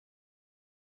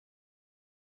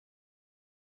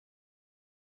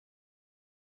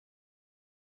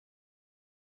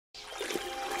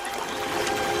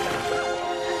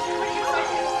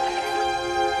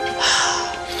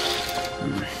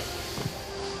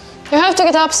have to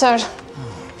get up, sir.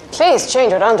 Please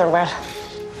change your underwear.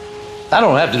 I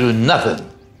don't have to do nothing.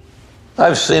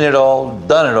 I've seen it all,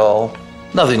 done it all.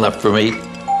 Nothing left for me.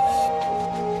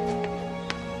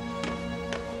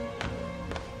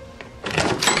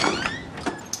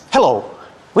 Hello.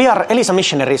 We are Elisa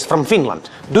missionaries from Finland.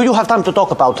 Do you have time to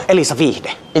talk about Elisa Viihde?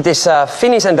 It is a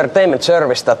Finnish entertainment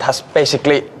service that has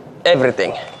basically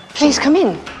everything. Please come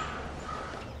in.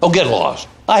 Oh, get lost.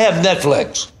 I have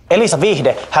Netflix. Elisa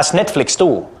Viihde has Netflix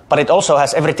too, but it also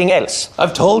has everything else.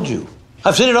 I've told you.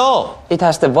 I've seen it all. It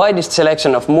has the widest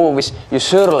selection of movies you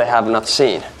surely have not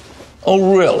seen.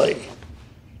 Oh, really?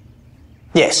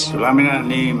 Yes. Kyllä minä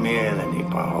niin mieleni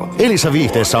pahoitin. Elisa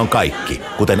Viihteessä on kaikki,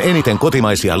 kuten eniten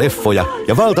kotimaisia leffoja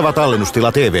ja valtava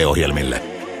tallennustila TV-ohjelmille.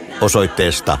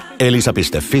 Osoitteesta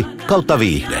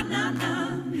elisa.fi/viihde.